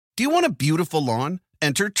Do you want a beautiful lawn?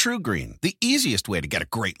 Enter TruGreen, the easiest way to get a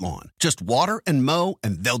great lawn. Just water and mow,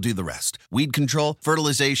 and they'll do the rest. Weed control,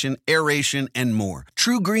 fertilization, aeration, and more.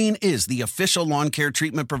 TruGreen is the official lawn care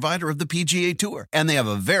treatment provider of the PGA Tour, and they have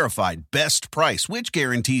a verified best price, which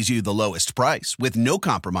guarantees you the lowest price with no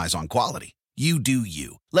compromise on quality. You do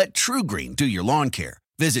you. Let TruGreen do your lawn care.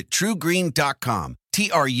 Visit TruGreen.com,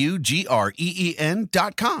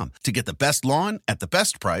 TruGreen.com, to get the best lawn at the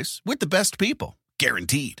best price with the best people.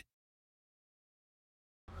 Guaranteed.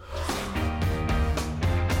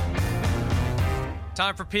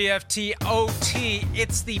 Time for PFT OT.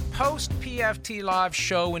 It's the post-PFT Live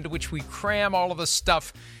show into which we cram all of the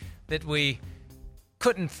stuff that we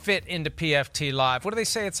couldn't fit into PFT Live. What do they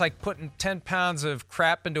say? It's like putting 10 pounds of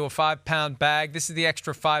crap into a 5-pound bag. This is the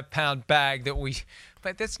extra 5-pound bag that we...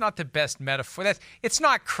 But that's not the best metaphor. It's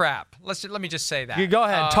not crap. Let me just say that. You go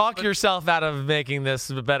ahead. Talk yourself out of making this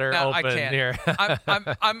better open I can't. here.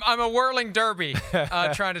 I'm a whirling derby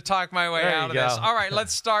trying to talk my way out of this. All right,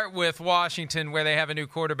 let's start with Washington, where they have a new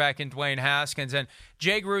quarterback in Dwayne Haskins. And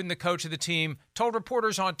Jay Gruden, the coach of the team, told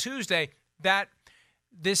reporters on Tuesday that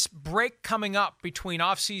this break coming up between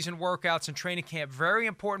off-season workouts and training camp, very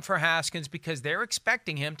important for Haskins because they're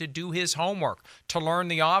expecting him to do his homework, to learn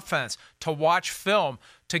the offense, to watch film,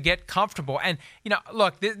 to get comfortable. And,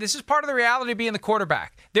 look, this is part of the reality of being the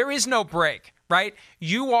quarterback. There is no break, right?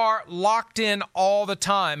 You are locked in all the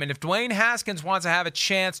time. And if Dwayne Haskins wants to have a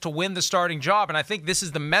chance to win the starting job, and I think this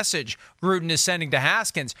is the message Gruden is sending to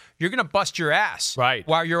Haskins, you're going to bust your ass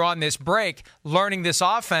while you're on this break, learning this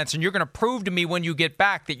offense, and you're going to prove to me when you get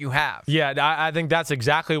back that you have. Yeah, I think that's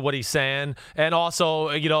exactly what he's saying. And also,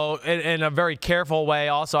 in a very careful way,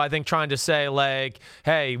 also, I think trying to say, like,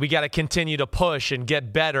 hey, we got to continue to push and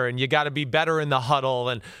get better, and you got to be better in the huddle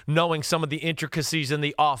and knowing some of the intricacies in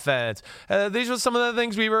the offense. These were some of the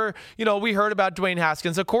things we heard about Dwayne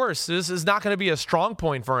Haskins. Of course, this is not going to be a strong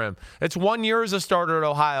point for him. It's 1 year as a starter at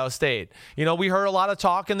Ohio State. We heard a lot of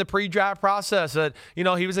talk in the pre-draft process that,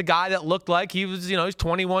 he was a guy that looked like he was, he's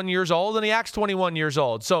 21 years old and he acts 21 years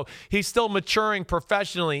old. So he's still maturing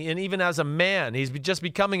professionally and even as a man. He's just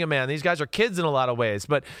becoming a man. These guys are kids in a lot of ways.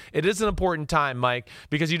 But it is an important time, Mike,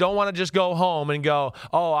 because you don't want to just go home and go,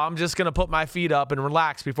 oh, I'm just going to put my feet up and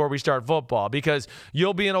relax before we start football, because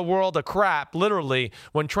you'll be in a world of crap, literally,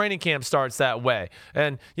 when training camp starts that way.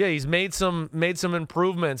 And yeah, he's made some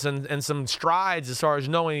improvements and some strides as far as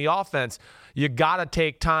knowing the offense. You got to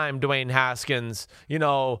take time, Dwayne Haskins,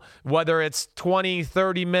 whether it's 20,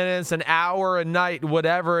 30 minutes, an hour a night,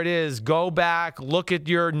 whatever it is, go back, look at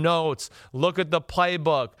your notes, look at the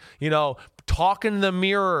playbook, talk in the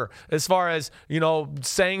mirror as far as,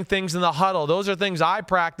 saying things in the huddle. Those are things I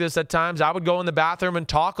practice at times. I would go in the bathroom and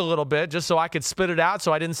talk a little bit just so I could spit it out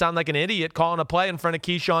so I didn't sound like an idiot calling a play in front of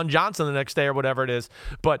Keyshawn Johnson the next day or whatever it is.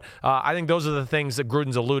 But I think those are the things that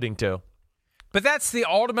Gruden's alluding to. But that's the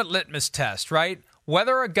ultimate litmus test, right?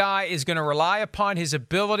 Whether a guy is going to rely upon his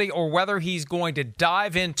ability or whether he's going to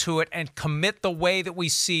dive into it and commit the way that we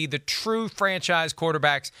see the true franchise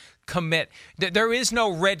quarterbacks commit. There is no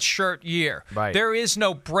red shirt year. Right. There is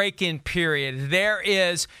no break-in period. There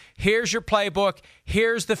is, here's your playbook,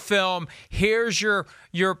 here's the film, here's your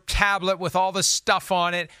tablet with all the stuff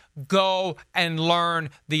on it. Go and learn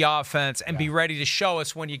the offense and be ready to show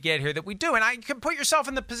us when you get here that we do. And I can put yourself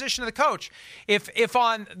in the position of the coach. If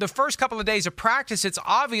on the first couple of days of practice, it's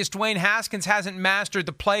obvious Dwayne Haskins hasn't mastered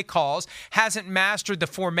the play calls, hasn't mastered the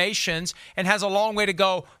formations, and has a long way to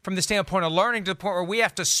go from the standpoint of learning to the point where we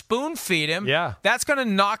have to spoon feed him. Yeah. That's going to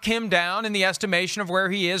knock him down in the estimation of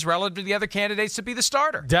where he is relative to the other candidates to be the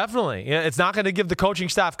starter. Definitely. It's not going to give the coaching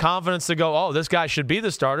staff confidence to go, oh, this guy should be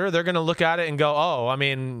the starter. They're going to look at it and go, oh, I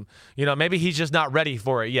mean, maybe he's just not ready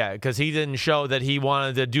for it yet because he didn't show that he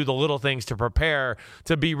wanted to do the little things to prepare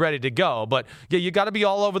to be ready to go. But, yeah, you got to be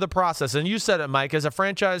all over the process. And you said it, Mike, as a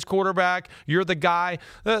franchise quarterback, you're the guy.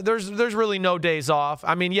 There's really no days off.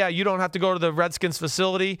 I mean, yeah, you don't have to go to the Redskins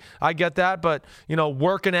facility. I get that. But,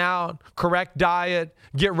 working out, correct diet,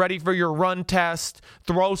 get ready for your run test,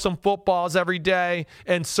 throw some footballs every day,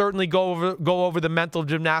 and certainly go over the mental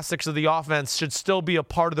gymnastics of the offense should still be a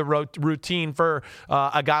part of the routine for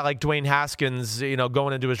a guy like Dwayne Haskins,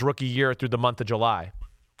 going into his rookie year through the month of July.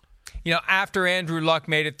 After Andrew Luck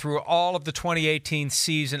made it through all of the 2018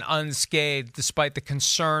 season unscathed, despite the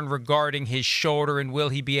concern regarding his shoulder and will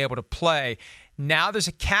he be able to play, now there's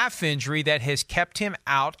a calf injury that has kept him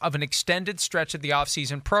out of an extended stretch of the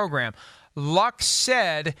offseason program. Luck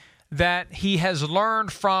said that he has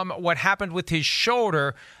learned from what happened with his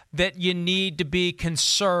shoulder that you need to be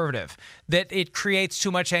conservative, that it creates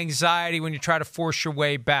too much anxiety when you try to force your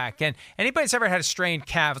way back. And anybody that's ever had a strained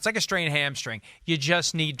calf, it's like a strained hamstring. You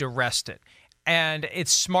just need to rest it. And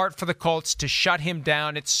it's smart for the Colts to shut him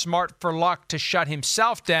down. It's smart for Luck to shut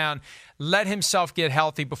himself down, let himself get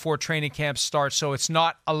healthy before training camp starts so it's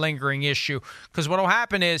not a lingering issue. Because what will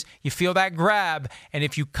happen is you feel that grab, and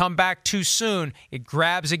if you come back too soon, it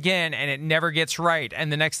grabs again, and it never gets right.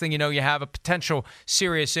 And the next thing you know, you have a potential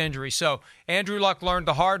serious injury. So Andrew Luck learned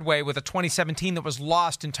the hard way with a 2017 that was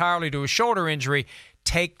lost entirely to a shoulder injury.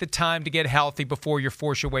 Take the time to get healthy before you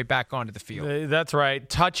force your way back onto the field. That's right.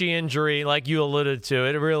 Touchy injury, like you alluded to,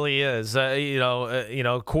 it really is.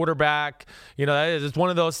 Quarterback. It's one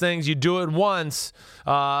of those things. You do it once,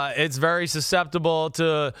 it's very susceptible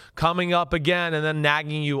to coming up again and then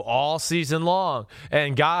nagging you all season long.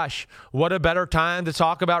 And gosh, what a better time to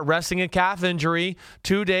talk about resting a calf injury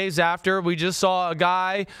 2 days after we just saw a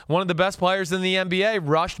guy, one of the best players in the NBA,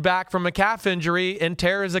 rushed back from a calf injury and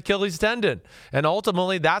tear his Achilles tendon. And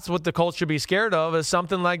ultimately, that's what the Colts should be scared of, is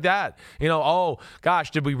something like that. Oh,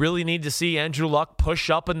 gosh, did we really need to see Andrew Luck push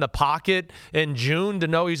up in the pocket in June to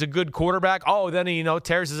know he's a good quarterback? Oh, then he,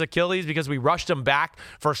 tears his Achilles because we rushed him back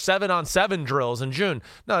for 7-on-7 drills in June.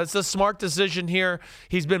 No, it's a smart decision here.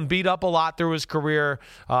 He's been beat up a lot through his career.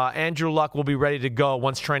 Andrew Luck will be ready to go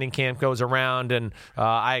once training camp goes around, and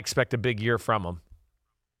I expect a big year from him.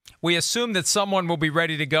 We assume that someone will be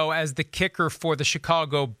ready to go as the kicker for the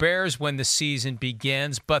Chicago Bears when the season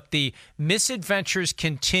begins, but the misadventures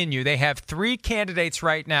continue. They have 3 candidates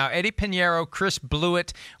right now: Eddie Pinheiro, Chris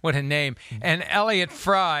Blewett, what a name, and Elliott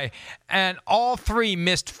Fry, and all 3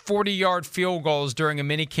 missed 40-yard field goals during a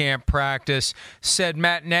minicamp practice. Said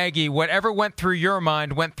Matt Nagy, whatever went through your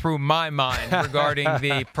mind went through my mind regarding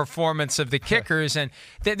the performance of the kickers, and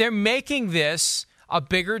they're making this a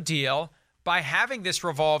bigger deal by having this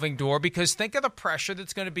revolving door, because think of the pressure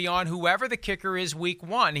that's going to be on whoever the kicker is week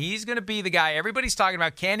 1. He's going to be the guy everybody's talking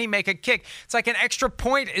about. Can he make a kick? It's like an extra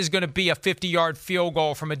point is going to be a 50-yard field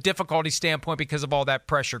goal from a difficulty standpoint because of all that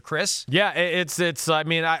pressure, Chris. Yeah,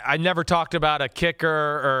 I never talked about a kicker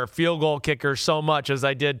or field goal kicker so much as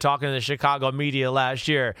I did talking to the Chicago media last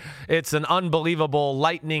year. It's an unbelievable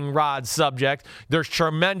lightning rod subject. There's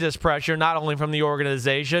tremendous pressure, not only from the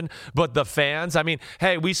organization, but the fans.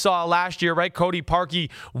 We saw last year, right? Cody Parkey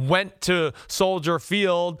went to Soldier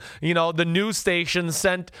Field. The news station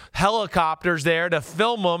sent helicopters there to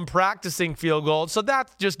film him practicing field goals. So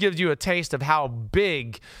that just gives you a taste of how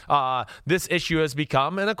big this issue has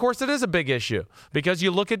become. And of course, it is a big issue because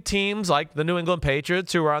you look at teams like the New England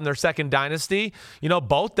Patriots, who are on their second dynasty.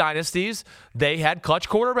 Both dynasties, they had clutch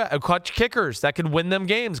kickers that could win them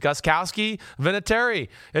games. Gostkowski, Vinatieri.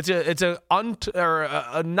 It's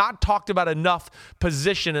a not talked about enough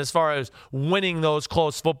position as far as winning those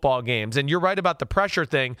close football games. And you're right about the pressure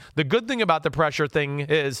thing. The good thing about the pressure thing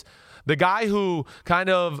is the guy who kind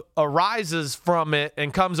of arises from it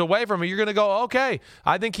and comes away from it, you're going to go, okay,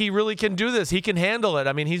 I think he really can do this. He can handle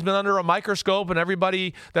it. He's been under a microscope, and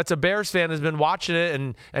everybody that's a Bears fan has been watching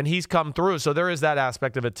it, and he's come through. So there is that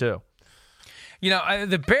aspect of it too.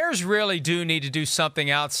 The Bears really do need to do something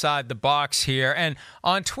outside the box here. And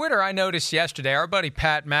on Twitter, I noticed yesterday, our buddy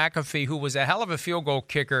Pat McAfee, who was a hell of a field goal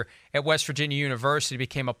kicker at West Virginia University,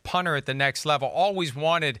 became a punter at the next level, always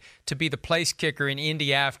wanted to be the place kicker in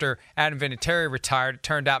Indy after Adam Vinatieri retired. It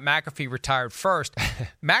turned out McAfee retired first.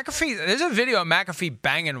 There's a video of McAfee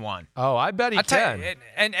banging one. Oh, I bet he can.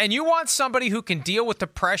 And you want somebody who can deal with the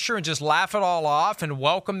pressure and just laugh it all off and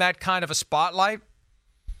welcome that kind of a spotlight?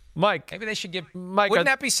 Mike. Maybe they should give Mike. Wouldn't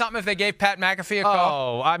that be something if they gave Pat McAfee a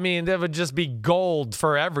call? Oh, that would just be gold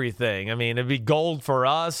for everything. It'd be gold for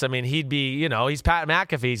us. He'd be, he's Pat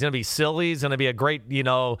McAfee. He's going to be silly. He's going to be a great,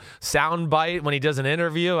 sound bite when he does an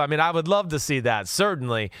interview. I would love to see that,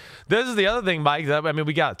 certainly. This is the other thing, Mike, that,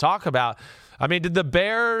 we got to talk about. Did the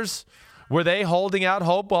Bears... Were they holding out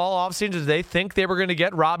hope all offseason? Did they think they were going to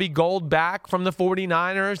get Robbie Gould back from the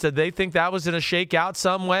 49ers? Did they think that was going to shake out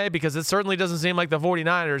some way? Because it certainly doesn't seem like the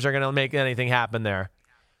 49ers are going to make anything happen there.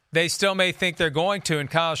 They still may think they're going to, and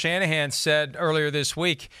Kyle Shanahan said earlier this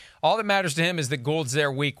week, all that matters to him is that Gould's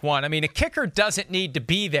there week 1. A kicker doesn't need to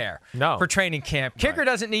be there for training camp. Kicker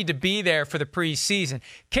doesn't need to be there for the preseason.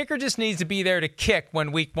 Kicker just needs to be there to kick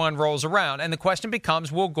when week 1 rolls around. And the question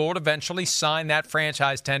becomes, will Gould eventually sign that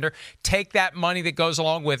franchise tender, take that money that goes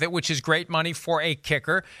along with it, which is great money for a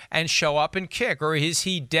kicker, and show up and kick? Or is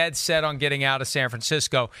he dead set on getting out of San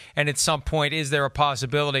Francisco? And at some point, is there a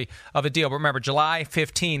possibility of a deal? But remember, July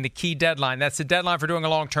 15, the key deadline. That's the deadline for doing a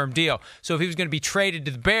long-term deal. So if he was going to be traded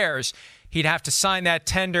to the Bears, he'd have to sign that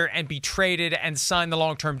tender and be traded and sign the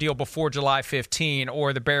long-term deal before July 15,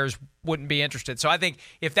 or the Bears wouldn't be interested. So I think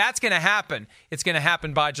if that's going to happen, it's going to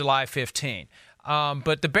happen by July 15.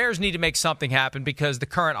 But the Bears need to make something happen because the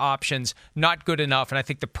current option's not good enough, and I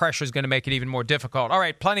think the pressure is going to make it even more difficult. All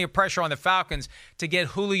right, plenty of pressure on the Falcons to get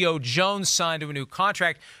Julio Jones signed to a new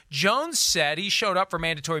contract. Jones said, he showed up for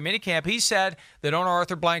mandatory minicamp, he said that owner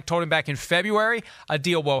Arthur Blank told him back in February a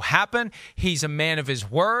deal will happen. He's a man of his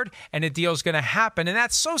word, and a deal's going to happen. And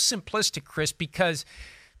that's so simplistic, Chris, because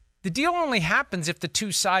the deal only happens if the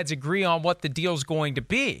two sides agree on what the deal's going to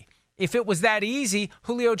be. If it was that easy,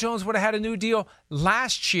 Julio Jones would have had a new deal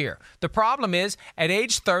last year. The problem is, at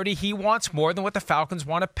age 30, he wants more than what the Falcons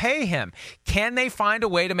want to pay him. Can they find a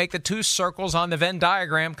way to make the two circles on the Venn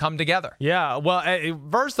diagram come together? Yeah, well,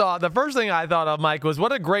 first off, the first thing I thought of, Mike, was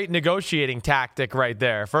what a great negotiating tactic right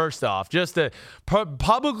there, first off. Just to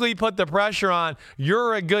publicly put the pressure on,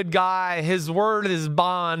 you're a good guy, his word is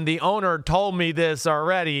bond, the owner told me this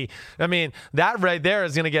already. I mean, that right there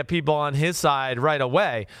is going to get people on his side right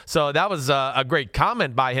away. So that was a great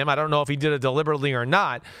comment by him. I don't know if he did it deliberately or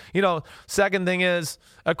not. Second thing is,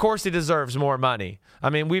 of course he deserves more money. I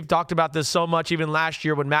mean, we've talked about this so much even last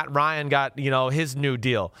year when Matt Ryan got, his new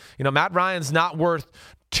deal. Matt Ryan's not worth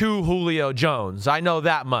two Julio Jones. I know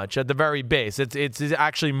that much at the very base. It's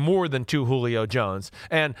actually more than two Julio Jones.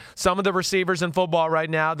 And some of the receivers in football right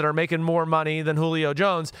now that are making more money than Julio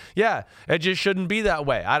Jones, yeah, it just shouldn't be that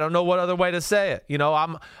way. I don't know what other way to say it.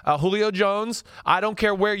 I'm Julio Jones. I don't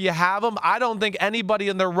care where you have him. I don't think anybody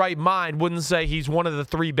in their right mind wouldn't say he's one of the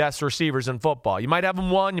three best receivers in football. You might have him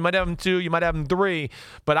one, you might have him two, you might have him three,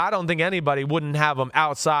 but I don't think anybody wouldn't have him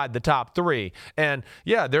outside the top three. And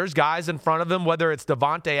yeah, there's guys in front of him, whether it's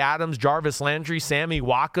Davante Adams, Jarvis Landry, Sammy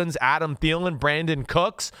Watkins, Adam Thielen, Brandon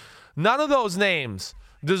Cooks. None of those names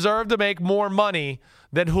deserve to make more money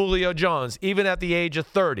than Julio Jones, even at the age of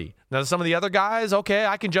 30. Now, some of the other guys, okay,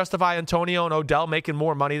 I can justify Antonio and Odell making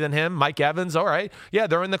more money than him. Mike Evans, all right. Yeah,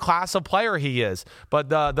 they're in the class of player he is. But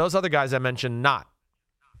those other guys I mentioned, not.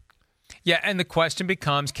 Yeah, and the question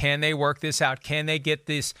becomes, can they work this out? Can they get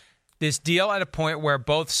this deal at a point where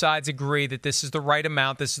both sides agree that this is the right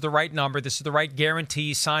amount, this is the right number, this is the right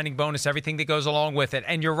guarantee, signing bonus, everything that goes along with it?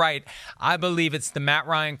 And you're right. I believe it's the Matt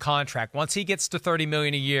Ryan contract. Once he gets to $30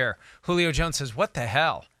 million a year, Julio Jones says, what the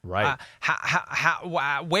hell? Right.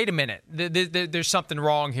 Wait a minute. There's something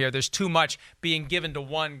wrong here. There's too much being given to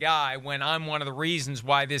one guy when I'm one of the reasons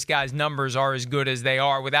why this guy's numbers are as good as they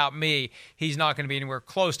are. Without me, he's not going to be anywhere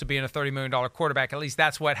close to being a $30 million quarterback. At least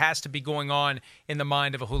that's what has to be going on in the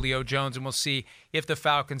mind of a Julio Jones, and we'll see if the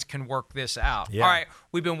Falcons can work this out. Yeah. All right,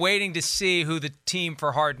 we've been waiting to see who the team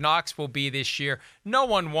for Hard Knocks will be this year. No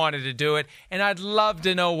one wanted to do it, and I'd love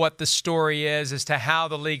to know what the story is as to how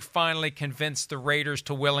the league finally convinced the Raiders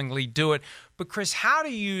to willingly do it. But, Chris, how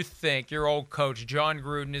do you think your old coach, John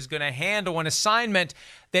Gruden, is going to handle an assignment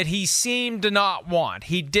that he seemed to not want?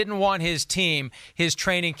 He didn't want his team, his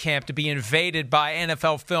training camp, to be invaded by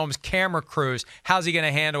NFL Films camera crews. How's he going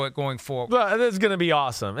to handle it going forward? Well, this is going to be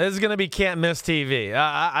awesome. This is going to be can't miss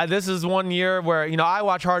TV. This is one year where, I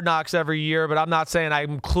watch Hard Knocks every year, but I'm not saying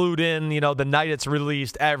I'm clued in, the night it's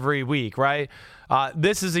released every week, right?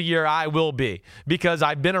 This is a year I will be because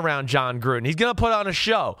I've been around John Gruden. He's going to put on a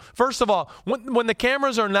show. First of all, when the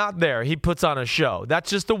cameras are not there, he puts on a show. That's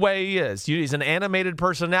just the way he is. He's an animated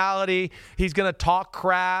personality. He's going to talk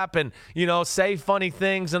crap and, say funny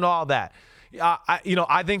things and all that.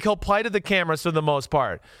 I think he'll play to the cameras for the most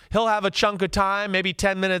part. He'll have a chunk of time, maybe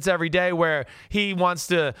 10 minutes every day, where he wants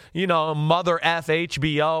to, mother F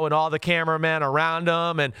HBO and all the cameramen around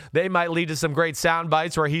him, and they might lead to some great sound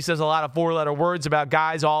bites where he says a lot of four-letter words about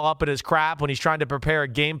guys all up in his crap when he's trying to prepare a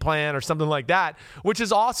game plan or something like that, which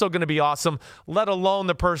is also going to be awesome, let alone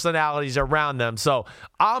the personalities around them. So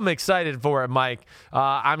I'm excited for it, Mike.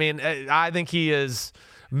 I think he is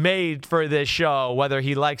made for this show, whether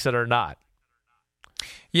he likes it or not.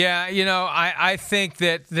 Yeah, I think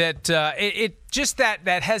that just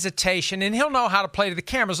that hesitation, and he'll know how to play to the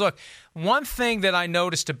cameras. Look, one thing that I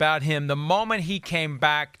noticed about him the moment he came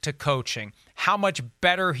back to coaching, how much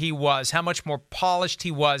better he was, how much more polished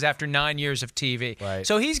he was after 9 years of TV. Right.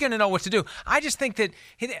 So he's going to know what to do. I just think that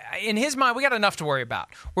in his mind, we got enough to worry about.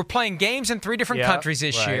 We're playing games in 3 different countries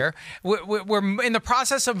this year. We're in the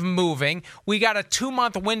process of moving. We got a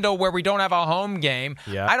 2-month window where we don't have a home game.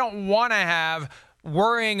 Yeah. I don't want to have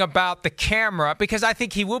worrying about the camera because I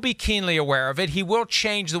think he will be keenly aware of it. He will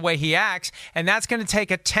change the way he acts, and that's going to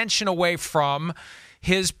take attention away from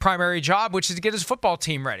his primary job, which is to get his football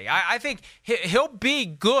team ready. I think he'll be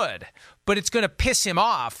good, but but it's going to piss him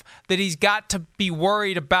off that he's got to be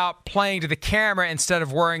worried about playing to the camera instead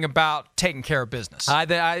of worrying about taking care of business.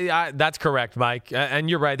 That's correct, Mike. And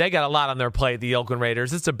you're right. They got a lot on their plate, the Oakland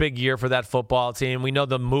Raiders. It's a big year for that football team. We know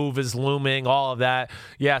the move is looming, all of that.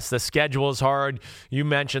 Yes, the schedule is hard. You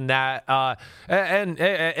mentioned that. And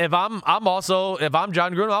if I'm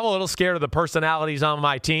John Gruden, I'm a little scared of the personalities on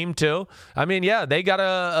my team too. I mean, yeah, they got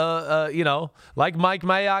like Mike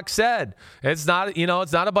Mayock said, it's not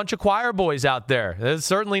a bunch of choir boys out there. It's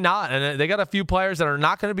certainly not. And they got a few players that are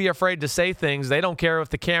not going to be afraid to say things. They don't care if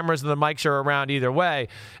the cameras and the mics are around either way.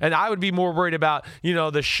 And I would be more worried about,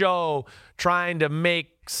 the show trying to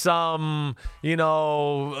make some, what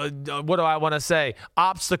do I want to say,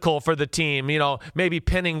 obstacle for the team, maybe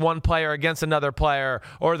pinning one player against another player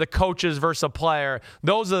or the coaches versus a player.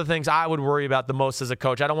 Those are the things I would worry about the most as a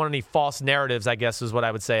coach. I don't want any false narratives, I guess, is what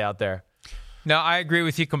I would say out there. No, I agree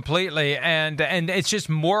with you completely, and it's just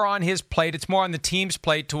more on his plate. It's more on the team's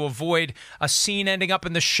plate to avoid a scene ending up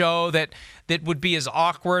in the show that would be as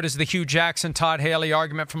awkward as the Hugh Jackson-Todd Haley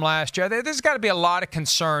argument from last year. There's got to be a lot of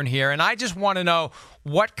concern here, and I just want to know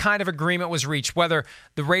what kind of agreement was reached, whether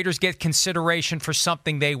the Raiders get consideration for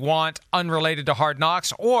something they want unrelated to Hard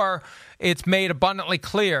Knocks, or it's made abundantly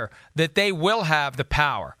clear that they will have the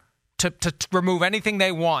power to remove anything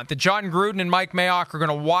they want. That John Gruden and Mike Mayock are going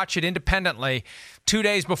to watch it independently 2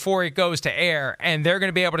 days before it goes to air, and they're going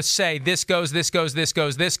to be able to say, this goes, this goes, this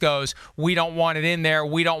goes, this goes. We don't want it in there.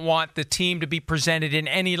 We don't want the team to be presented in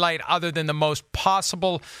any light other than the most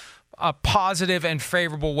possible positive and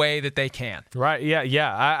favorable way that they can. Right.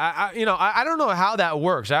 Yeah. I don't know how that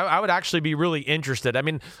works. I would actually be really interested. I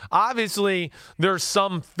mean, obviously there's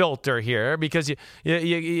some filter here because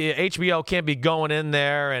HBO can't be going in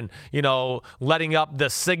there and, letting up the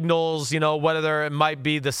signals, whether it might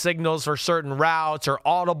be the signals for certain routes or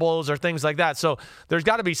audibles or things like that. So there's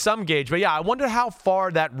got to be some gauge. But yeah, I wonder how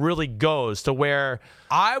far that really goes to where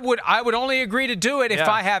I would only agree to do it if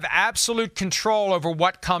I have absolute control over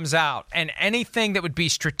what comes out. And anything that would be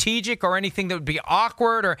strategic or anything that would be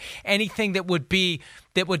awkward or anything that would be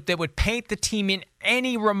that would paint the team in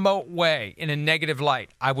any remote way in a negative light,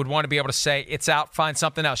 I would want to be able to say, it's out, find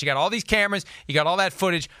something else. You got all these cameras, you got all that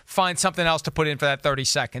footage, find something else to put in for that 30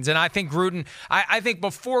 seconds. And I think Gruden, I think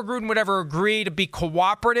before Gruden would ever agree to be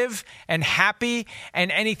cooperative and happy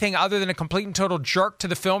and anything other than a complete and total jerk to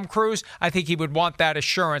the film crews, I think he would want that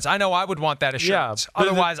assurance. I know I would want that assurance. Yeah,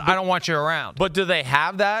 otherwise, I don't want you around. But do they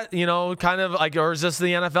have that, kind of like, or is this the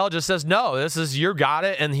NFL just says, no, this is, you got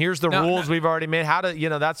it, and here's the rules we've already made. How to,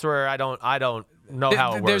 that's where I don't know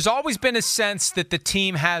how it works. There's always been a sense that the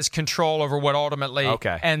team has control over what ultimately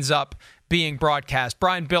ends up being broadcast.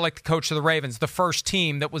 Brian Billick, the coach of the Ravens, the first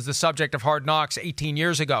team that was the subject of Hard Knocks 18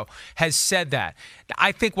 years ago, has said that.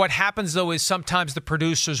 I think what happens, though, is sometimes the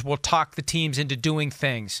producers will talk the teams into doing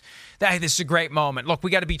things. Hey, this is a great moment. Look, we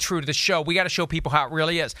got to be true to the show. We got to show people how it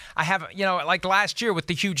really is. I have, like last year with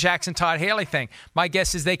the Hugh Jackson-Todd Haley thing, my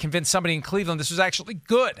guess is they convinced somebody in Cleveland this was actually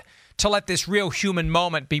good to let this real human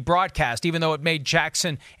moment be broadcast, even though it made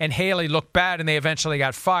Jackson and Haley look bad and they eventually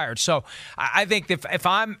got fired. So I think if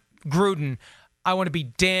I'm Gruden, I want to be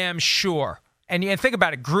damn sure. And think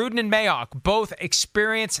about it, Gruden and Mayock, both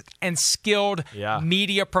experienced and skilled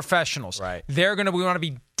media professionals. Right. We want to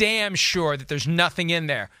be damn sure that there's nothing in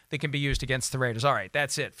there that can be used against the Raiders. All right,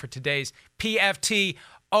 that's it for today's PFT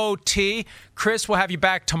OT. Chris, we'll have you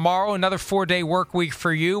back tomorrow. Another 4-day work week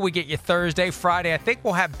for you. We get you Thursday, Friday. I think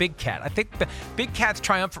we'll have Big Cat. I think the Big Cat's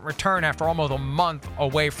triumphant return after almost a month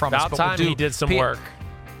away from us. About time he did some work.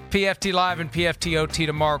 PFT Live and PFT OT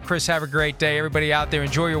tomorrow. Chris, have a great day. Everybody out there,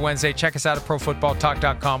 enjoy your Wednesday. Check us out at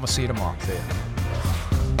ProFootballTalk.com. We'll see you tomorrow. See ya.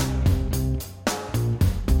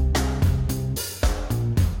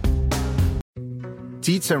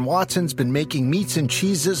 Dietz & Watson's been making meats and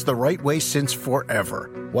cheeses the right way since forever.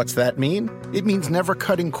 What's that mean? It means never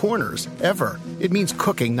cutting corners, ever. It means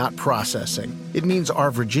cooking, not processing. It means our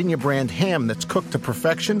Virginia brand ham that's cooked to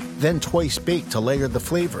perfection, then twice baked to layer the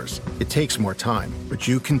flavors. It takes more time, but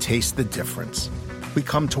you can taste the difference. We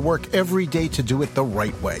come to work every day to do it the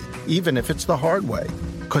right way, even if it's the hard way.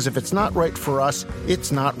 Because if it's not right for us,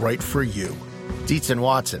 it's not right for you. Dietz &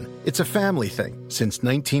 Watson, it's a family thing since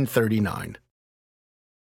 1939.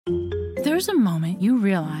 There's a moment you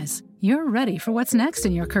realize you're ready for what's next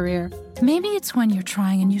in your career. Maybe it's when you're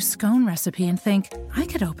trying a new scone recipe and think, I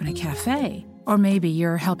could open a cafe. Or maybe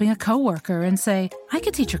you're helping a coworker and say, I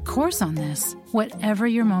could teach a course on this. Whatever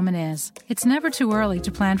your moment is, it's never too early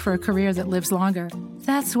to plan for a career that lives longer.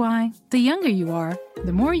 That's why, the younger you are,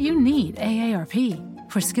 the more you need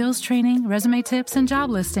AARP. For skills training, resume tips, and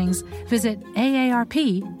job listings, visit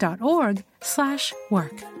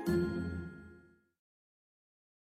aarp.org/work.